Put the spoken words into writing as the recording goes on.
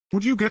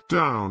Would you get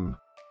down?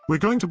 We're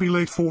going to be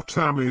late for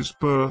Tammy's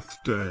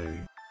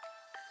birthday.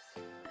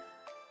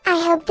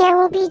 I hope there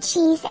will be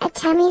cheese at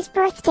Tammy's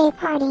birthday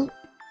party.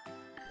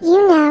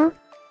 You know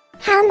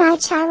how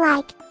much I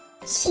like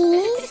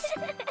cheese.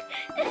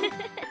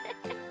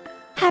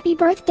 Happy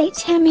birthday,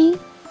 Tammy.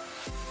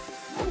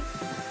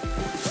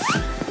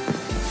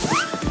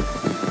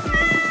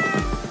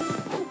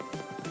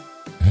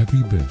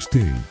 Happy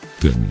birthday,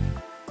 Tamy.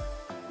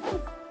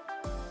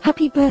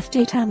 Happy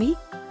birthday, Tammy.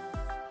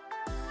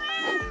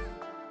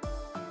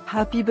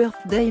 Happy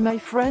birthday, my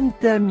friend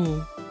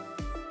Tamy.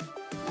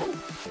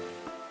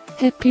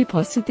 Happy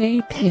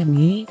birthday,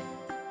 Tammy.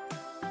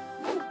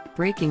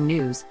 Breaking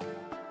news.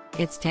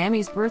 It's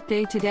Tammy's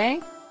birthday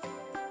today?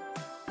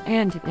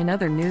 And in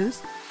other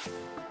news,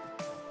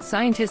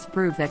 scientists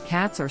prove that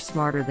cats are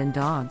smarter than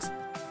dogs.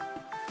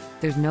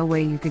 There's no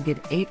way you could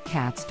get 8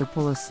 cats to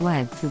pull a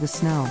sled through the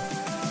snow.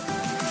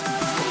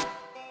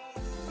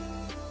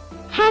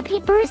 Happy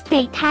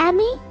birthday,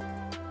 Tammy.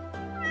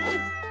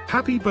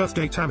 Happy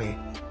birthday, Tammy.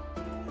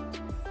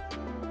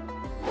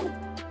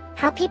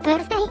 Happy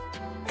birthday,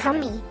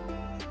 Tammy.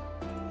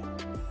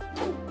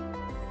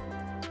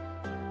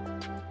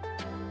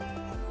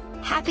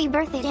 Happy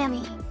birthday,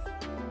 Tammy.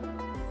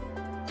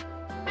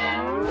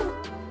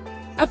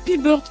 Happy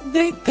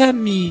birthday,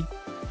 Tammy.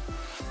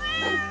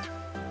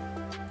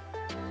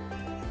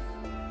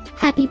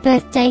 Happy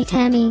birthday,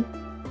 Tammy.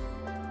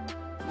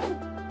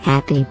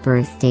 Happy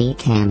birthday,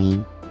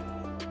 Tammy.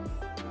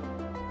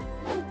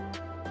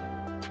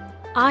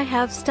 I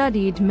have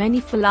studied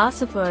many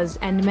philosophers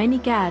and many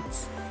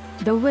cats.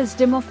 The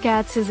wisdom of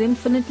cats is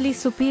infinitely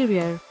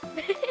superior.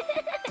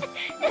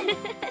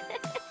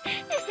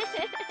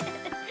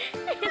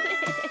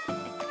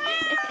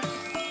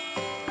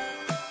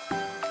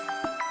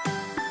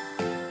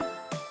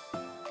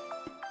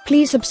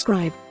 Please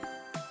subscribe,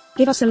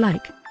 give us a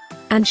like,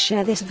 and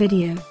share this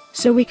video,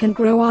 so we can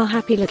grow our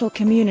happy little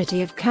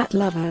community of cat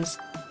lovers.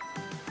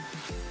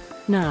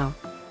 Now,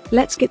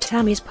 let's get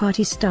Tammy's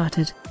party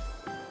started.